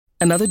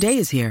Another day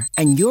is here,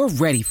 and you're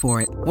ready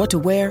for it. What to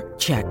wear?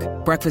 Check.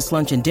 Breakfast,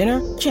 lunch, and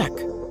dinner? Check.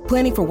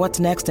 Planning for what's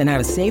next and how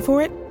to save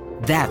for it?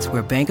 That's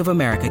where Bank of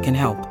America can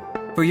help.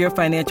 For your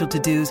financial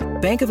to-dos,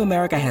 Bank of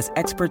America has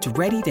experts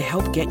ready to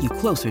help get you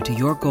closer to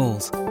your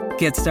goals.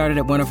 Get started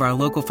at one of our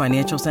local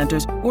financial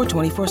centers or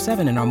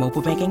 24/7 in our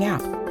mobile banking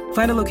app.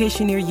 Find a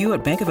location near you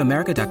at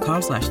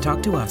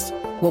bankofamerica.com/talktous.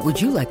 What would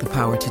you like the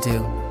power to do?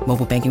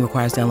 Mobile banking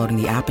requires downloading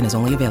the app and is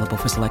only available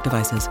for select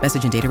devices.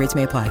 Message and data rates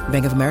may apply.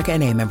 Bank of America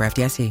N.A., member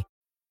FDIC.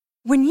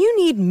 When you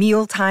need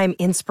mealtime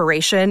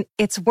inspiration,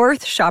 it's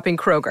worth shopping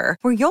Kroger,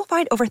 where you'll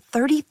find over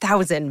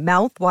 30,000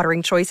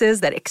 mouth-watering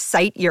choices that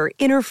excite your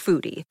inner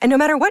foodie. And no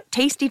matter what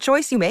tasty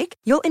choice you make,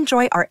 you'll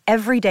enjoy our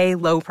everyday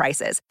low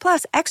prices,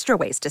 plus extra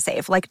ways to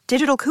save, like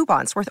digital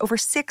coupons worth over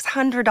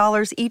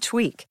 $600 each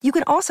week. You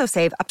can also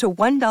save up to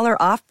 $1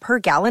 off per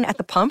gallon at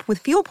the pump with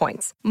fuel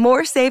points.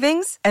 More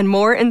savings and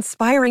more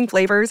inspiring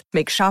flavors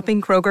make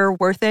shopping Kroger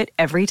worth it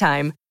every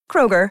time.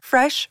 Kroger,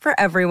 fresh for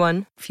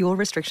everyone. Fuel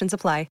restrictions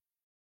apply.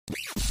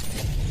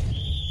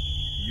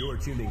 You're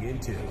tuning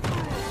into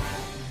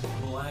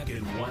Black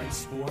and White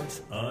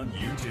Sports on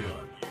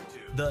YouTube.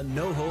 The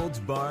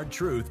no-holds-barred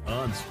truth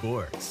on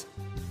sports.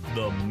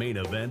 The main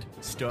event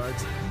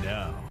starts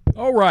now.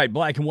 All right,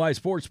 Black and White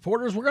Sports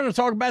supporters, we're going to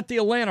talk about the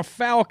Atlanta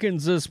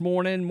Falcons this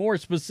morning, more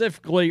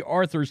specifically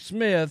Arthur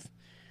Smith,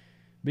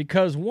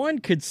 because one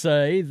could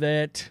say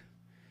that,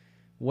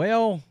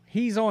 well,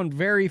 he's on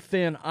very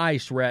thin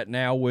ice right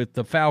now with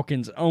the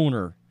Falcons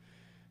owner.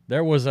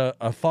 There was a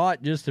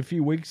thought just a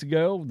few weeks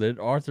ago that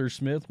Arthur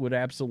Smith would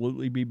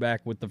absolutely be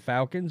back with the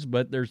Falcons,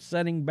 but they're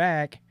sitting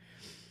back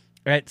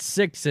at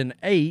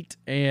 6-8,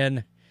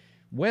 and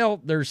well,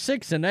 they're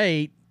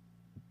 6-8,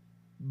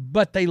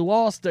 but they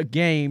lost a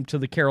game to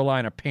the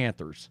Carolina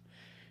Panthers,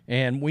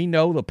 and we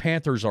know the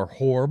Panthers are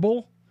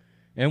horrible,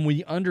 and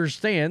we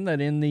understand that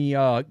in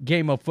the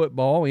game of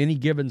football, any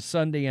given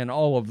Sunday, and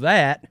all of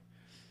that.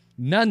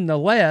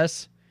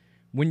 Nonetheless,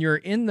 when you're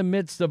in the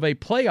midst of a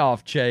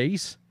playoff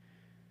chase,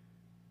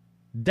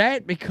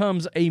 that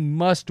becomes a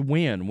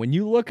must-win. When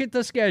you look at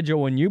the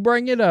schedule and you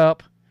bring it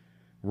up,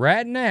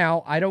 right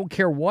now, I don't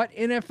care what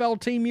NFL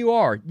team you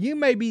are. You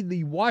may be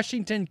the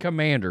Washington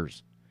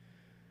Commanders.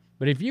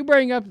 But if you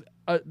bring up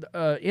a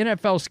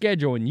NFL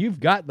schedule and you've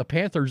got the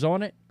Panthers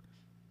on it,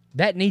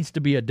 that needs to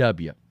be a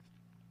W.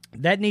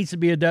 That needs to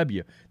be a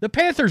W. The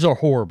Panthers are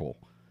horrible.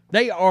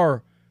 They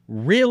are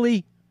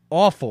really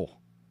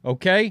awful,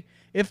 okay?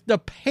 If the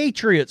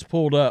Patriots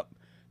pulled up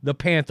the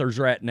Panthers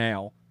right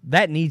now,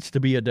 that needs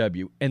to be a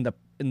W, and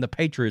the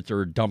Patriots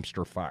are a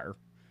dumpster fire,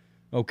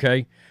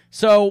 okay?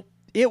 So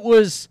it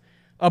was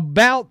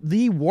about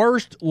the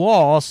worst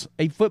loss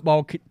a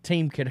football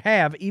team could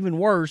have, even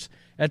worse,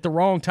 at the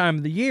wrong time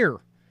of the year.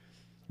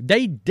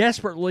 They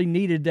desperately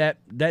needed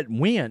that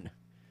win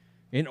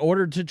in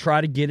order to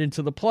try to get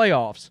into the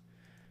playoffs.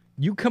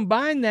 You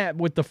combine that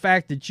with the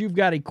fact that you've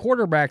got a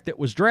quarterback that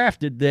was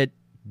drafted that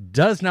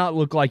does not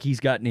look like he's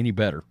gotten any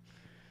better.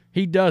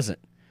 He doesn't.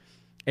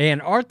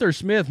 And Arthur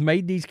Smith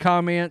made these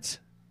comments,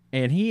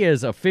 and he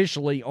is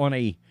officially on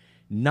a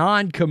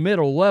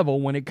non-committal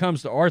level when it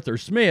comes to Arthur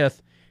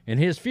Smith and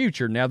his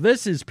future. Now,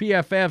 this is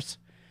PFF's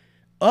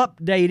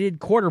updated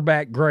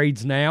quarterback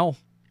grades now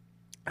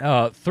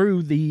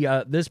through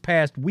the this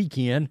past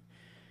weekend,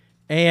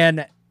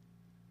 and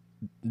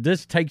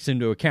this takes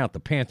into account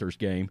the Panthers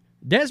game.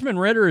 Desmond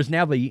Ridder is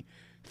now the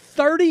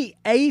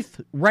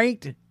 38th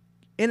ranked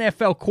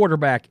NFL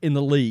quarterback in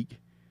the league.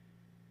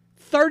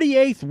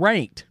 38th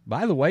ranked.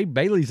 By the way,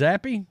 Bailey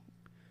Zappi.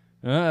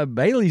 Well,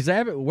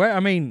 I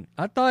mean,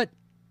 I thought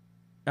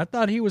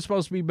he was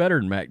supposed to be better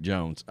than Mac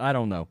Jones. I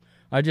don't know.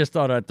 I just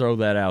thought I'd throw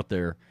that out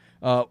there.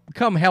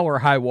 Come hell or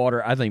high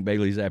water, I think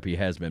Bailey Zappi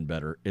has been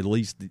better, at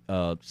least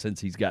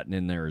since he's gotten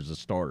in there as a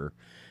starter.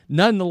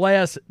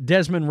 Nonetheless,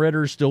 Desmond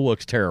Ridder still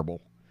looks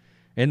terrible.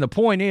 And the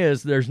point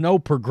is, there's no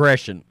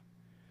progression.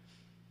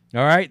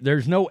 All right?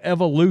 There's no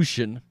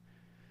evolution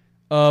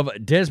of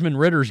Desmond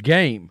Ridder's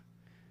game.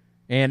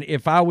 And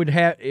if I would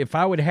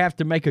have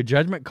to make a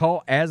judgment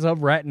call as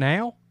of right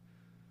now,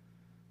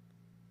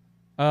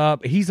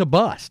 he's a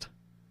bust.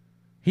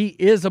 He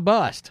is a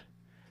bust.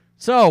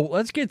 So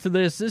let's get to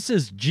this. This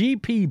is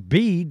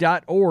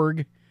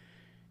gpb.org.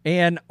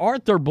 And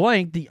Arthur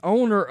Blank, the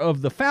owner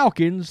of the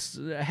Falcons,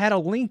 had a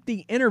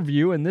lengthy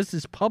interview, and this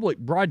is public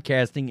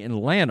broadcasting in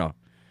Atlanta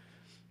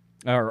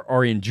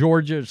or in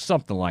Georgia,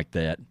 something like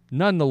that.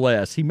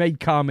 Nonetheless, he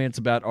made comments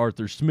about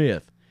Arthur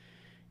Smith.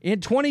 In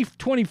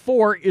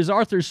 2024, is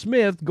Arthur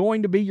Smith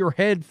going to be your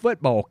head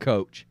football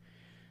coach?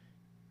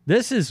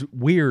 This is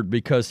weird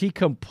because he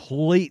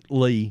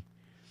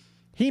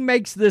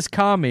makes this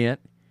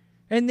comment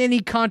and then he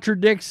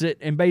contradicts it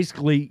and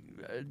basically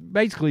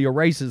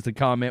erases the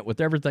comment with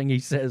everything he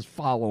says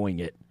following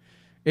it.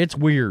 It's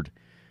weird.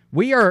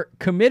 We are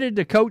committed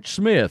to Coach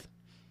Smith.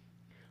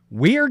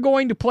 We are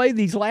going to play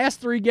these last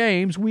 3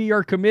 games. We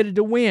are committed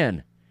to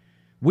win.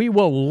 We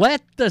will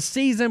let the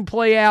season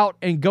play out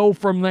and go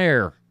from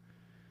there.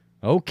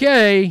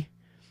 Okay.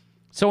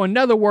 So in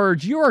other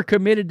words, you are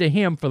committed to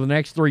him for the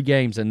next 3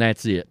 games, and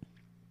that's it.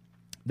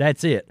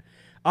 That's it.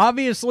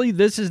 Obviously,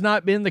 this has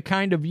not been the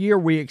kind of year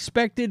we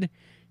expected.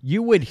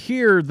 You would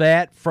hear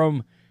that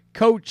from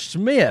Coach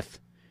Smith.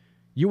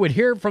 You would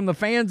hear it from the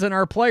fans and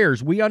our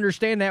players. We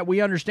understand that.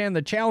 We understand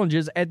the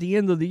challenges. At the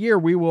end of the year,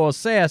 we will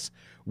assess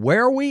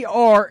where we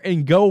are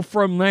and go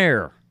from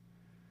there.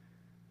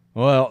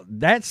 Well,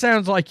 that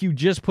sounds like you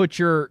just put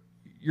your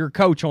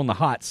coach on the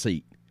hot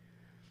seat.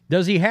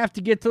 Does he have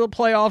to get to the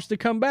playoffs to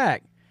come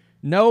back?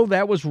 No,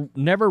 that was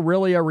never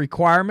really a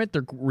requirement.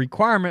 The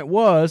requirement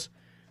was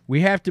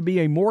we have to be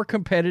a more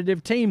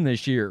competitive team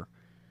this year.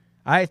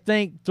 I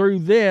think through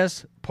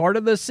this part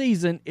of the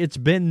season, it's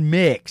been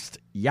mixed.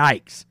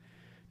 Yikes.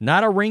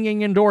 Not a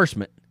ringing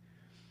endorsement.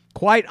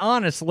 Quite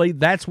honestly,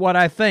 that's what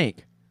I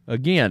think.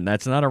 Again,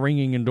 that's not a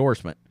ringing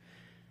endorsement.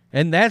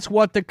 And that's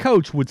what the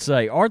coach would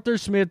say. Arthur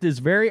Smith is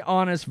very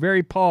honest,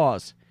 very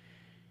paused.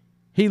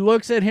 He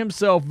looks at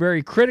himself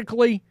very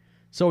critically,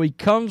 so he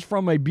comes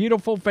from a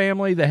beautiful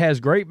family that has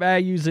great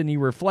values, and he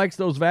reflects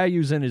those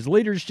values in his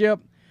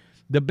leadership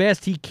the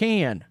best he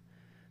can.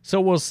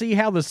 So we'll see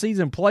how the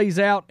season plays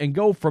out and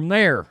go from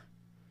there.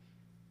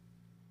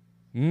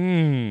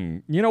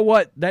 You know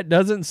what that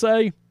doesn't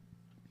say?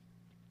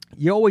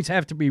 You always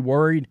have to be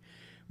worried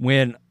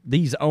when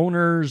these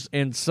owners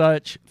and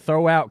such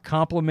throw out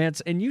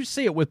compliments, and you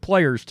see it with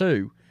players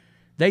too.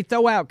 They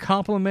throw out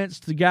compliments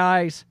to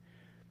guys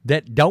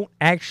that don't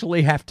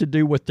actually have to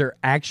do with their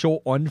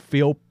actual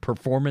on-field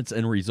performance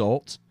and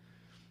results.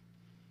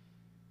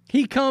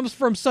 He comes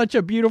from such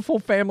a beautiful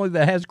family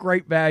that has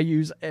great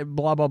values and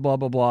blah, blah, blah,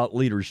 blah, blah,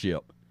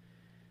 leadership.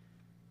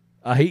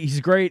 He's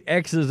great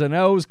X's and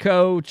O's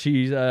coach.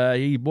 He's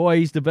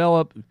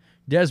developed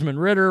Desmond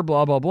Ritter,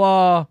 blah, blah,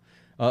 blah.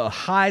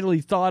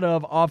 Highly thought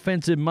of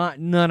offensive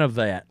mind. None of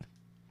that.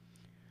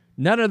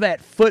 None of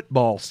that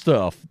football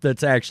stuff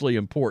that's actually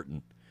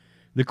important.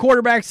 The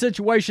quarterback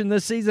situation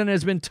this season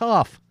has been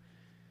tough.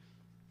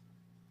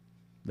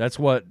 That's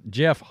what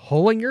Jeff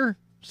Hollinger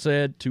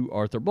said to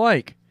Arthur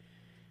Blank.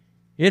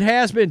 It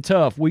has been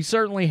tough. We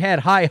certainly had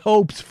high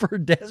hopes for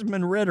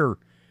Desmond Ritter.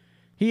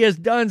 He has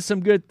done some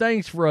good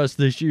things for us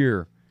this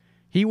year.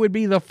 He would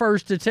be the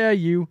first to tell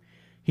you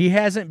he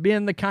hasn't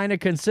been the kind of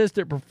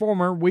consistent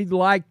performer we'd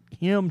like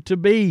him to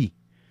be.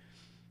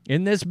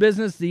 In this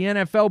business, the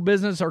NFL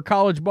business or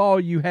college ball,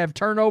 you have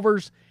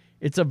turnovers.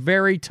 It's a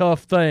very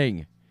tough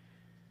thing.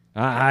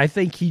 I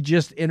think he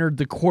just entered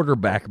the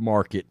quarterback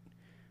market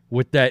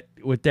with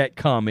that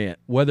comment,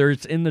 whether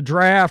it's in the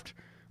draft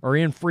or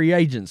in free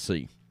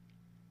agency.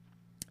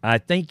 I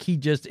think he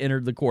just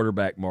entered the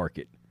quarterback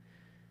market.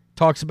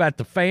 Talks about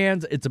the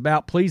fans. It's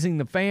about pleasing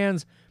the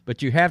fans,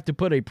 but you have to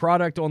put a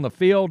product on the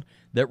field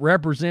that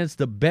represents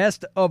the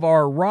best of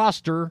our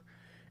roster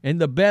and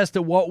the best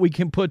of what we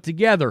can put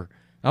together.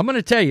 I'm going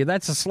to tell you,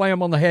 that's a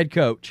slam on the head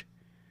coach.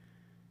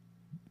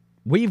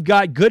 We've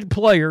got good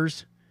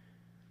players.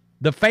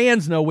 The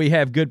fans know we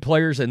have good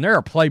players, and there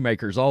are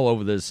playmakers all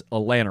over this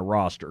Atlanta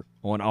roster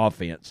on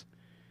offense.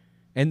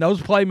 And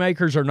those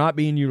playmakers are not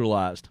being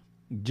utilized.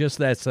 Just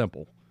that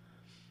simple.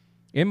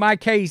 In my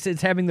case,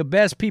 it's having the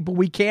best people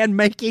we can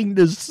making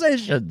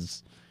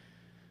decisions.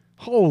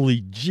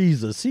 Holy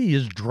Jesus, he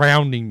is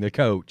drowning the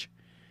coach.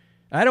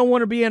 I don't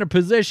want to be in a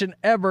position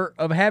ever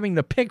of having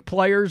to pick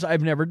players.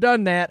 I've never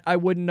done that. I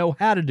wouldn't know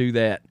how to do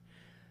that.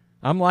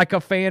 I'm like a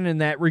fan in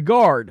that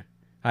regard.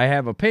 I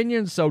have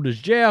opinions, so does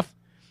Jeff.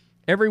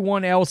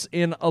 Everyone else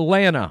in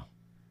Atlanta.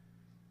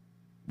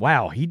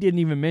 Wow, he didn't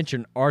even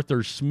mention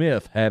Arthur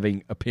Smith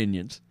having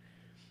opinions.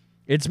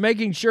 It's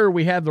making sure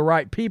we have the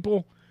right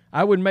people.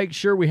 I would make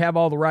sure we have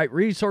all the right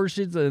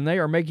resources, and they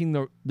are making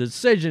the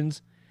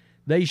decisions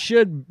they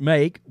should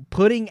make,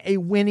 putting a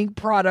winning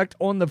product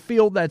on the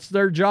field. That's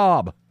their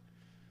job.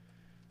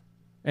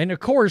 And, of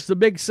course, the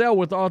big sell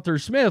with Arthur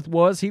Smith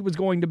was he was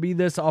going to be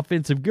this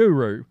offensive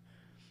guru.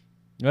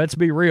 Let's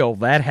be real,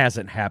 that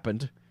hasn't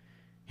happened.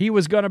 He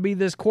was going to be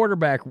this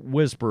quarterback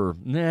whisperer.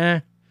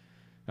 Nah.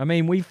 I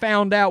mean, we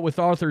found out with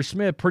Arthur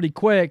Smith pretty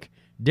quick,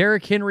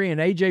 Derrick Henry and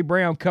A.J.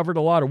 Brown covered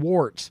a lot of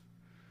warts.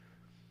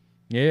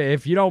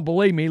 If you don't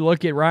believe me,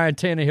 look at Ryan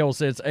Tannehill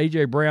since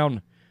A.J.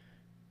 Brown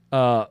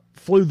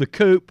flew the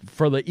coop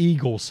for the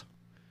Eagles.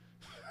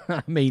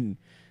 I mean,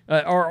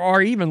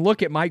 or even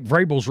look at Mike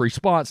Vrabel's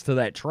response to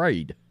that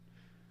trade.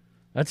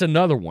 That's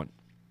another one.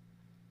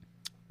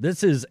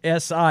 This is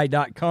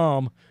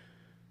SI.com.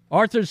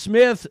 Arthur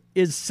Smith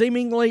is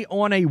seemingly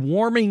on a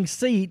warming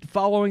seat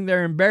following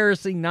their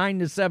embarrassing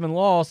 9-7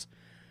 loss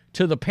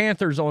to the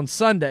Panthers on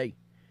Sunday,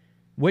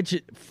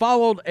 which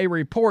followed a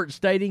report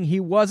stating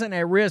he wasn't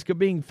at risk of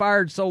being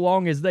fired so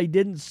long as they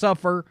didn't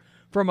suffer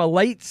from a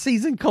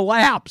late-season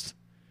collapse.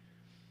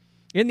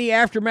 In the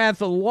aftermath of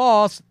the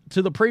loss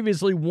to the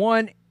previously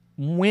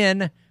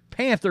one-win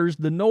Panthers,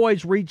 the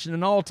noise reached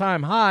an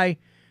all-time high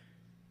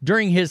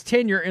during his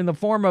tenure in the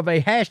form of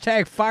a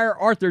hashtag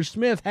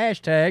 #FireArthurSmith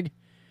hashtag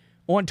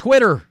on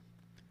Twitter.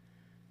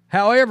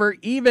 However,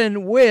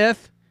 even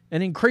with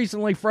an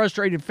increasingly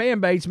frustrated fan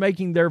base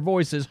making their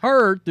voices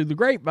heard through the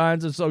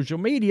grapevines of social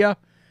media,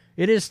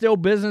 it is still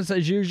business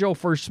as usual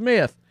for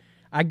Smith.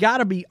 I got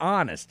to be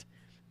honest.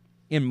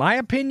 In my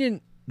opinion,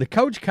 the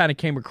coach kind of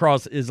came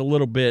across as a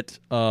little bit,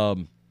 I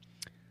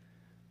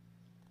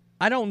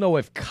don't know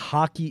if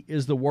cocky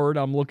is the word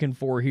I'm looking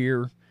for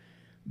here,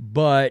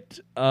 but,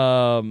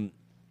 and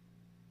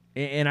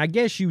I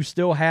guess you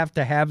still have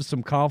to have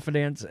some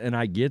confidence, and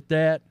I get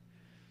that.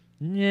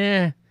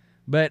 Yeah,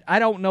 but I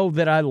don't know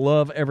that I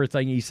love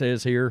everything he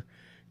says here.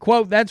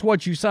 Quote, "That's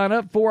what you sign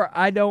up for.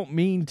 I don't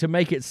mean to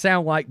make it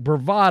sound like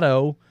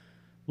bravado.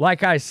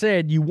 Like I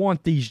said, you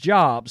want these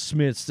jobs,"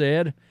 Smith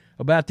said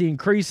about the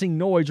increasing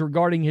noise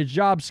regarding his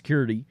job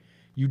security.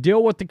 "You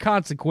deal with the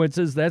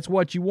consequences. That's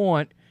what you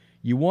want.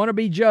 You want to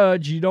be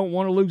judged. You don't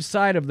want to lose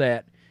sight of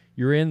that.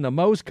 You're in the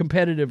most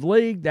competitive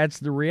league. That's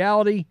the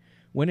reality.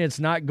 When it's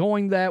not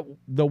going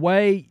the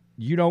way,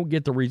 you don't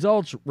get the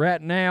results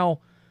right now.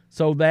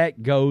 So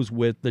that goes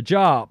with the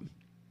job."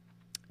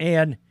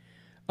 And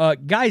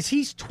guys,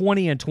 he's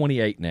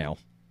 20-28 now.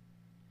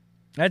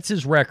 That's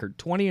his record,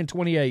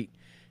 20-28.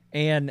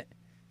 And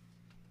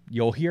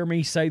you'll hear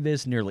me say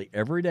this nearly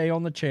every day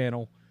on the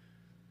channel.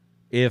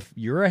 If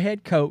you're a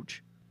head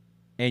coach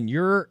and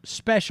your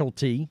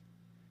specialty,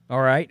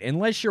 all right,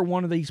 unless you're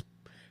one of these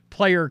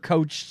player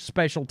coach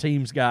special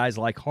teams guys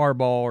like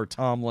Harbaugh or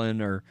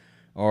Tomlin or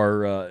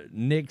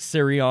Nick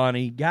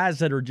Sirianni, guys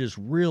that are just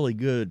really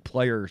good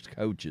players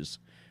coaches,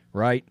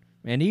 right?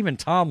 And even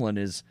Tomlin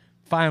is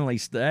finally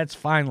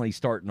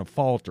starting to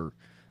falter.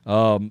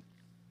 And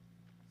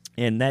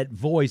that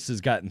voice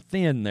has gotten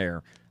thin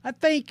there. I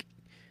think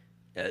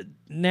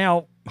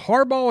now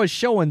Harbaugh is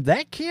showing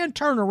that can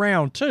turn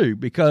around too,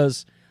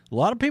 because a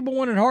lot of people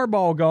wanted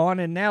Harbaugh gone,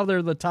 and now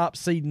they're the top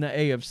seed in the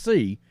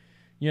AFC,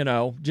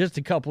 just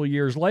a couple of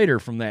years later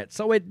from that.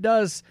 So it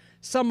does,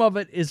 some of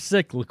it is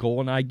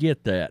cyclical, and I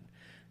get that.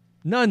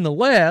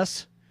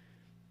 Nonetheless,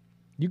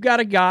 you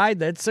got a guy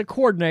that's a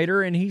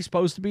coordinator, and he's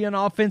supposed to be an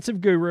offensive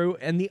guru,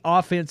 and the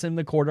offense and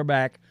the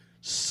quarterback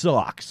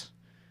sucks.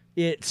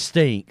 It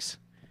stinks.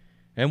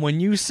 And when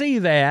you see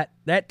that,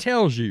 that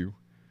tells you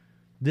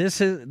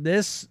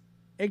this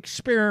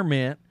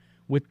experiment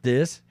with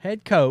this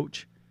head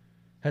coach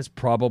has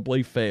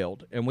probably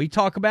failed. And we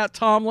talk about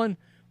Tomlin.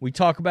 We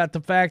talk about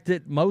the fact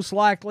that most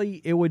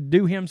likely it would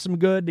do him some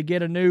good to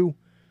get a new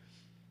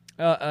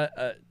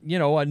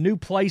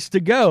place to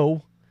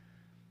go.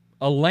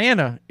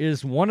 Atlanta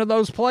is one of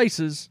those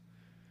places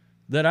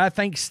that I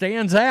think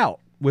stands out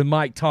with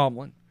Mike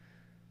Tomlin.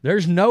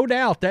 There's no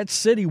doubt that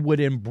city would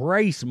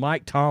embrace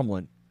Mike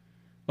Tomlin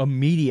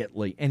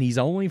immediately, and he's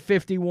only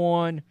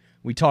 51.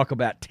 We talk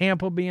about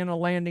Tampa being a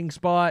landing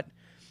spot,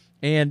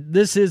 and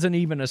this isn't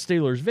even a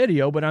Steelers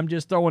video, but I'm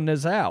just throwing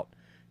this out.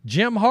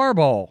 Jim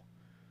Harbaugh.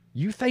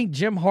 You think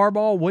Jim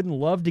Harbaugh wouldn't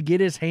love to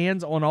get his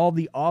hands on all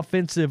the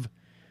offensive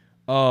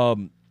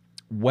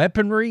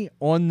weaponry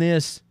on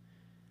this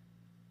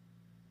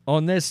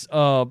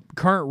current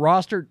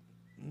roster?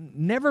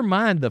 Never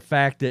mind the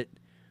fact that,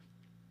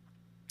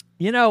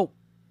 you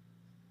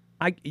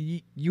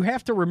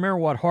have to remember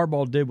what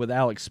Harbaugh did with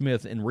Alex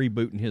Smith in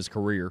rebooting his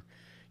career.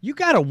 You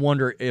got to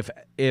wonder if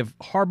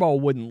Harbaugh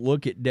wouldn't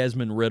look at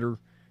Desmond Ridder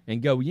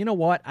and go, you know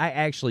what, I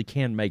actually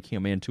can make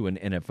him into an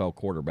NFL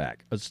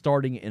quarterback, a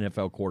starting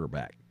NFL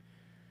quarterback.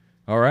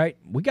 All right?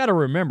 We got to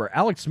remember,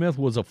 Alex Smith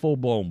was a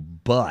full-blown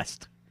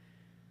bust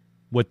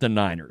with the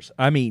Niners.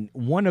 I mean,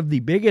 one of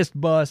the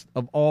biggest busts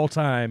of all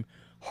time.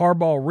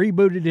 Harbaugh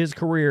rebooted his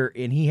career,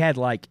 and he had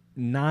like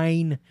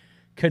 9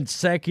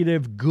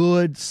 consecutive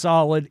good,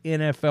 solid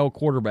NFL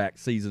quarterback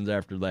seasons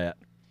after that.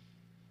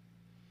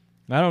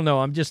 I don't know.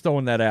 I'm just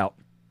throwing that out.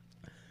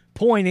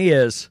 Point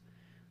is,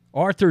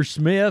 Arthur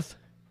Smith,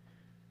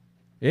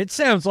 it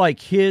sounds like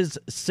his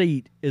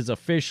seat is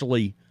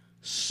officially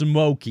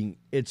smoking.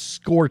 It's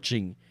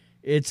scorching.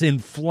 It's in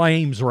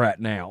flames right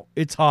now.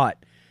 It's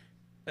hot.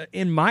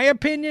 In my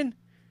opinion,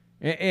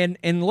 and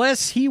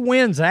unless he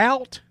wins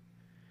out,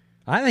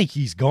 I think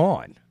he's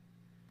gone.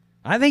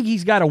 I think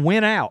he's got to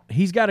win out.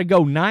 He's got to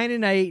go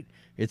 9-8.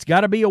 It's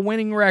got to be a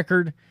winning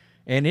record,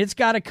 and it's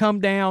got to come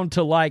down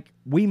to like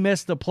we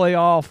missed the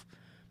playoff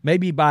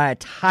maybe by a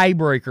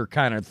tiebreaker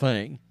kind of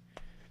thing.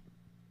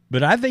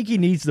 But I think he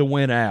needs to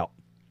win out.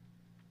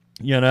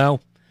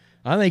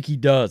 I think he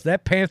does.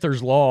 That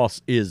Panthers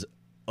loss is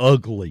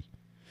ugly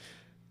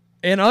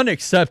and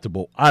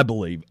unacceptable, I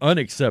believe.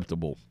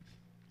 Unacceptable.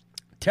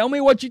 Tell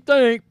me what you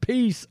think.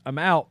 Peace. I'm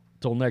out.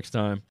 Till next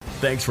time.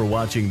 Thanks for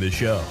watching the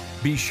show.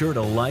 Be sure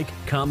to like,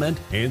 comment,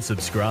 and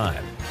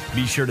subscribe.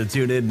 Be sure to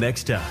tune in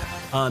next time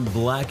on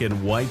Black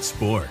and White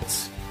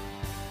Sports.